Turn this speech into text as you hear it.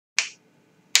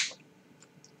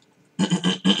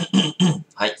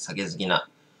はい、酒好きな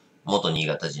元新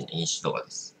潟人の飲酒動画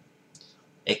です。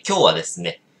今日はです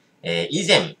ね、以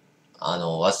前、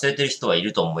忘れてる人はい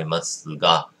ると思います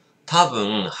が、多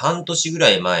分、半年ぐら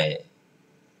い前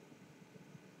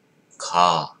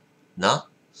かな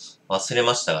忘れ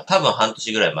ましたが、多分半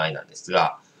年ぐらい前なんです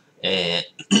が、ウ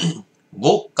ォ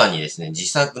ッカにですね、自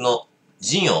作の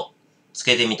ジンをつ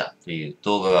けてみたという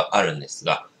動画があるんです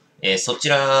が、そち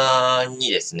らに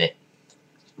ですね、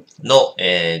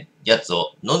やつ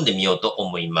を飲んでみようと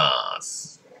思いま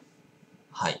す。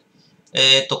はい。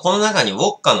この中に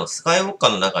スカイウォッカ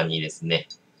の中にですね、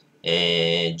ジ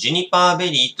ュニパー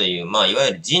ベリーという、いわ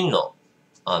ゆるジンの、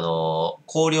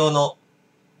香料の、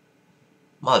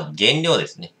原料で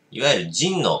すね。いわゆる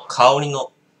ジンの香り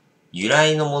の由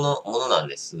来のものなん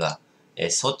ですが、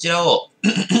そちらを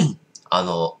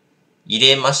入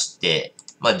れまして、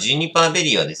ジュニパーベ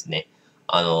リーはですね、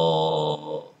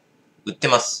売って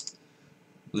ます。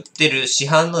売ってる市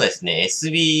販のですね、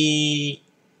SB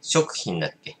食品だ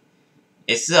っけ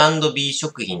 ?S&B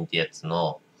食品ってやつ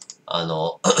の、ジ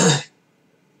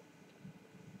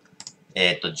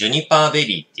ュニパーベ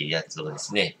リーっていうやつをで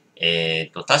すね、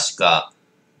確か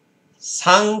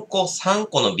3個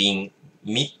の瓶、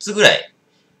3つぐらい、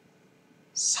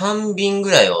3瓶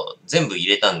ぐらいを全部入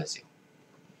れたんですよ。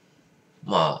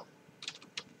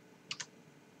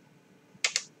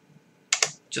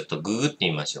ちょっとググって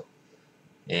みましょう。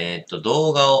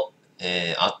動画を、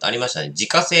ありましたね。自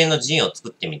家製のジンを作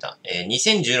ってみた。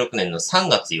2016年の3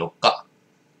月4日。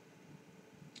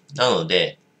なの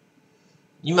で、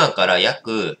今から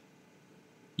約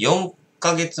4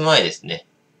ヶ月前ですね。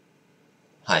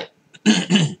はい。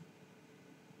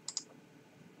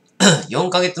4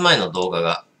ヶ月前の動画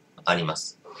がありま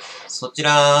す。そち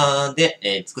ら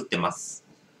で、作ってます。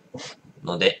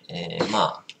ので、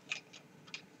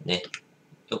ね、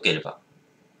よければ。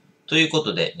というこ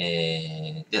と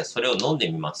で、ではそれを飲んで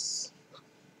みます。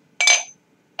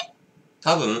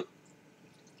多分、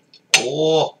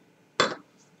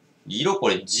色こ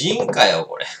れジンかよ、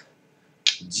これ。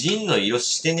ジンの色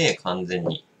してねえ、完全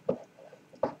に。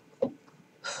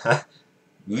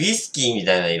ウイスキーみ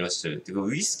たいな色してる。てか、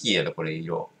ウイスキーやろ、これ、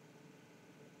色。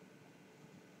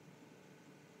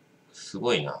す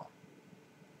ごいな。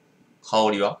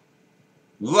香りは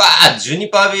うわぁジュニ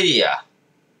パーベリーや。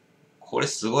これ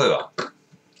すごいわ。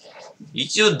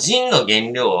一応、ジンの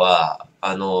原料は、ウ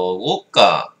ォッ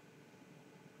カ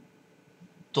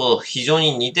と非常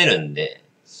に似てるんで、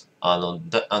大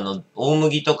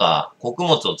麦とか穀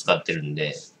物を使ってるん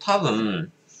で、多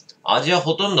分、味は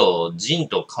ほとんどジン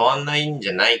と変わんないんじ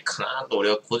ゃないかなと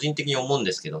俺は個人的に思うん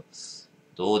ですけど、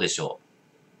どうでしょ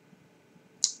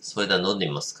う。それでは飲んで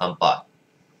みます。乾杯。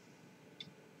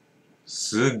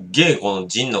すっげえこの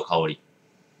ジンの香り。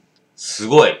す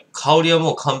ごい。香りは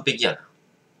もう完璧やな。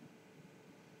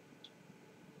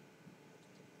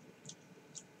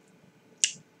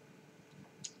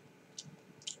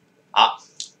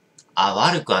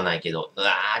悪くはないけど、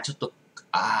ちょっと、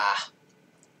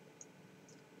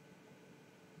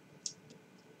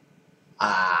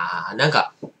なん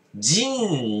か、ジ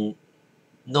ン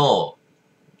の、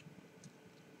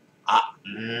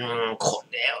こ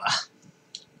れは、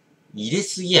入れ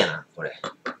すぎやな、これ。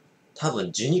多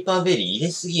分、ジュニパーベリー入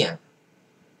れすぎやん。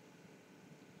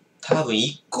多分、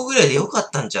1個ぐらいでよかっ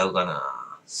たんちゃうかな。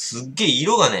すっげえ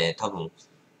色がね、多分、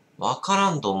わか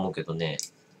らんと思うけどね、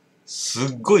す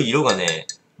っごい色がね、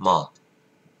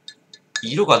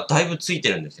色がだいぶついて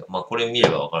るんですよ。これ見れ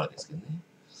ばわかるんですけどね。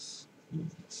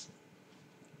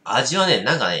味はね、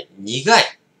なんかね、苦い。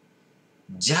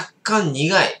若干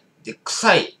苦い。で、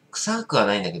臭い。臭くは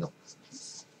ないんだけど。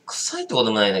臭いってこ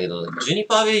ともないんだけど、ジュニ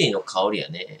パーベリーの香りや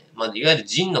ね。いわゆる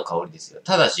ジンの香りですよ。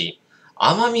ただし、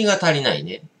甘みが足りない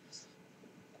ね。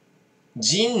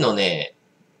ジンのね、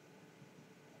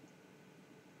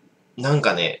なん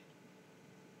かね、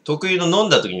特有の飲ん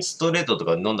だ時に、ストレートと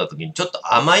か飲んだ時にちょっ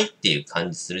と甘いっていう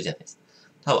感じするじゃないです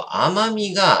か。多分甘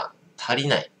みが足り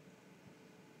ない。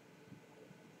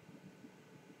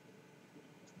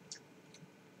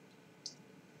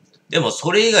でも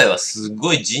それ以外はすっ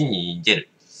ごいジンに似てる。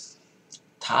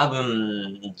多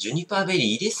分、ジュニパーベリー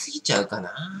入れすぎちゃうか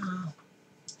な。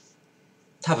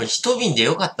多分一瓶で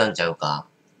よかったんちゃうか。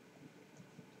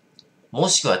も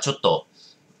しくはちょっと、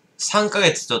3ヶ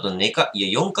月ちょっと4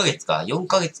ヶ月か。4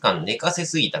ヶ月間寝かせ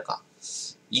すぎたか。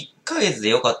1ヶ月で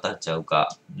よかったんちゃう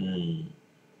か。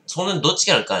そのどっ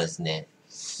ちかですね。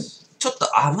ちょっ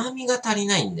と甘みが足り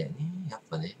ないんだよね。やっ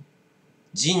ぱね。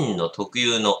ジンの特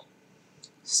有の、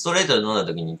ストレートで飲んだ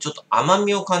時にちょっと甘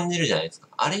みを感じるじゃないですか。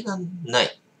あれがな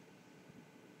い。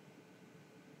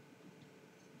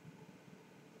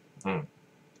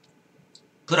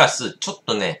プラス、ちょっ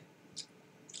とね、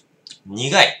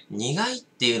苦い。苦いっ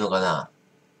ていうのかな。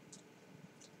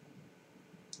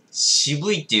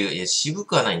渋いっていう、いや、渋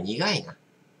くはない。苦いな。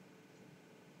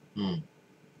うん。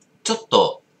ちょっ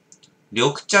と、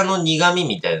緑茶の苦味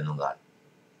みたいなのがある。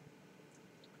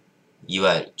い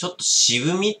わゆる、ちょっと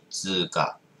渋みっつう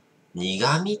か、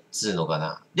苦味っつうのか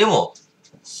な。でも、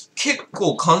結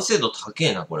構完成度高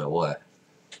えな、これ、おい。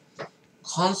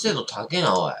完成度高え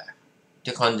な、おい。っ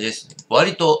て感じですね。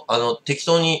割と、適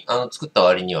当に、作った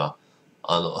割には、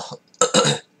あの、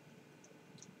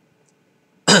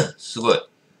すごい、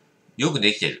よく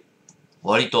できてる。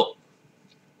割と。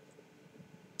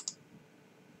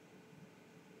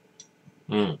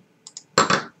うん。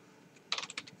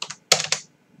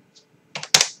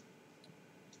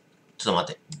ちょっと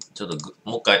待って。ちょっと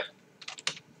もう一回。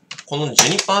このジ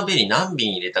ュニパーベリー何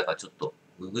瓶入れたかちょっと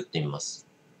ググってみます。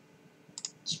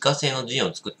自家製のジン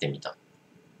を作ってみた。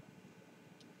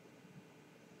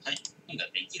はい。何か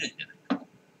できるんじゃないかと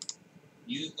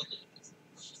いうことでです。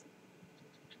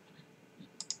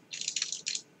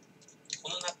こ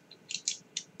のナップ。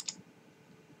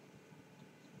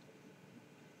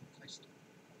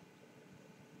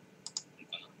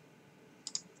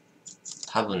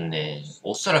多分ね、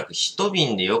おそらく一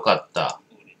瓶で良かった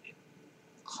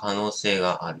可能性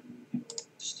がある。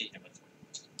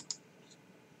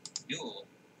量を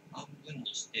半分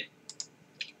にして、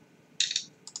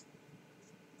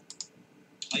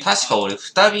確か俺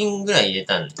2瓶ぐらい入れ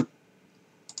たんで、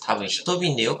多分一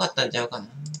瓶で良かったんちゃうかな。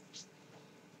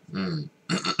うん。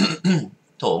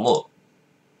と思う。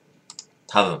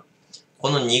多分。こ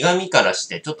の苦味からし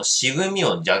て、ちょっと渋み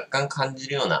を若干感じ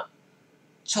るような、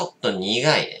ちょっと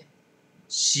苦いね。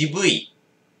渋い、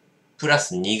プラ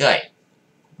ス苦い。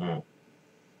うん。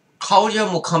香り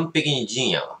はもう完璧にジン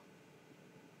やわ。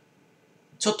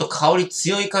ちょっと香り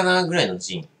強いかなぐらいの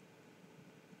ジン。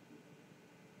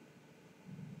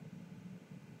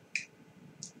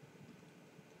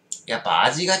やっぱ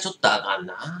味がちょっとあかん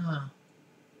な。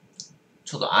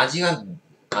ちょっと味が、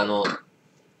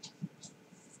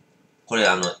これ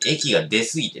液が出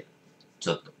すぎてる。ち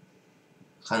ょっと。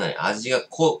かなり味が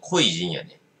濃いジンや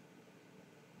ね。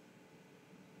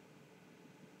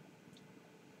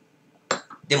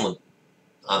でも、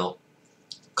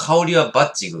香りはバ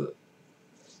ッチグ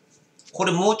ー。こ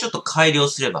れもうちょっと改良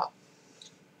すれば、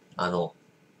ま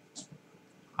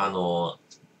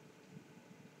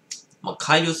あ、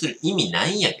改良する意味な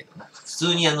いんやけどな。普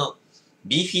通に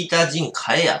ビーフィータージン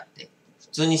買えやって。普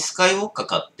通にスカイウォッカ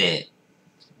買って、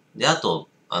で、あと、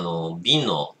瓶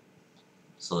の、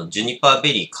その、ジュニパー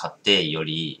ベリー買ってよ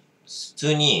り、普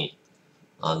通に、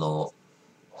ビーフ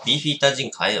ィータージ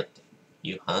ン買えよって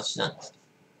いう話なんです。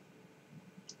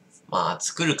まあ、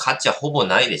作る価値はほぼ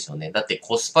ないでしょうね。だって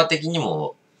コスパ的に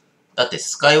も、だって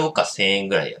スカイウォッカ1000円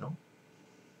ぐらいやろ。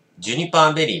ジュニパ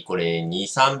ーベリーこれ2、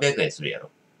300円するやろ。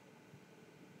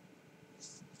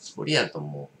そりやと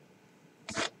も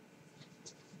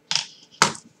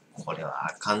う、これは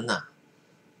あかんな。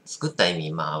作った意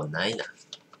味、まあ、ないな。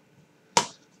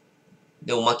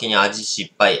で、おまけに味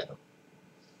失敗やろ。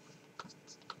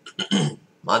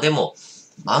まあでも、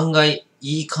案外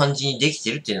いい感じにでき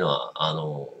てるっていうのは、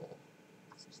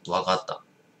わかった。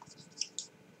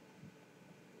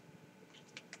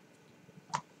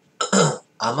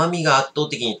甘みが圧倒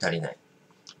的に足りない。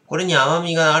これに甘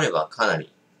みがあればかな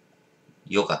り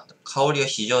良かった。香りは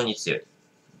非常に強い。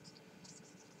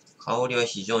香りは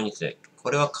非常に強い。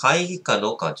これは買いか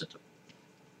どうかはちょっと、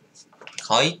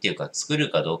買いっていうか作る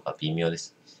かどうか微妙で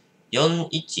す。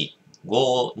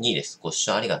4152です。ご視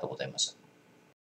聴ありがとうございました。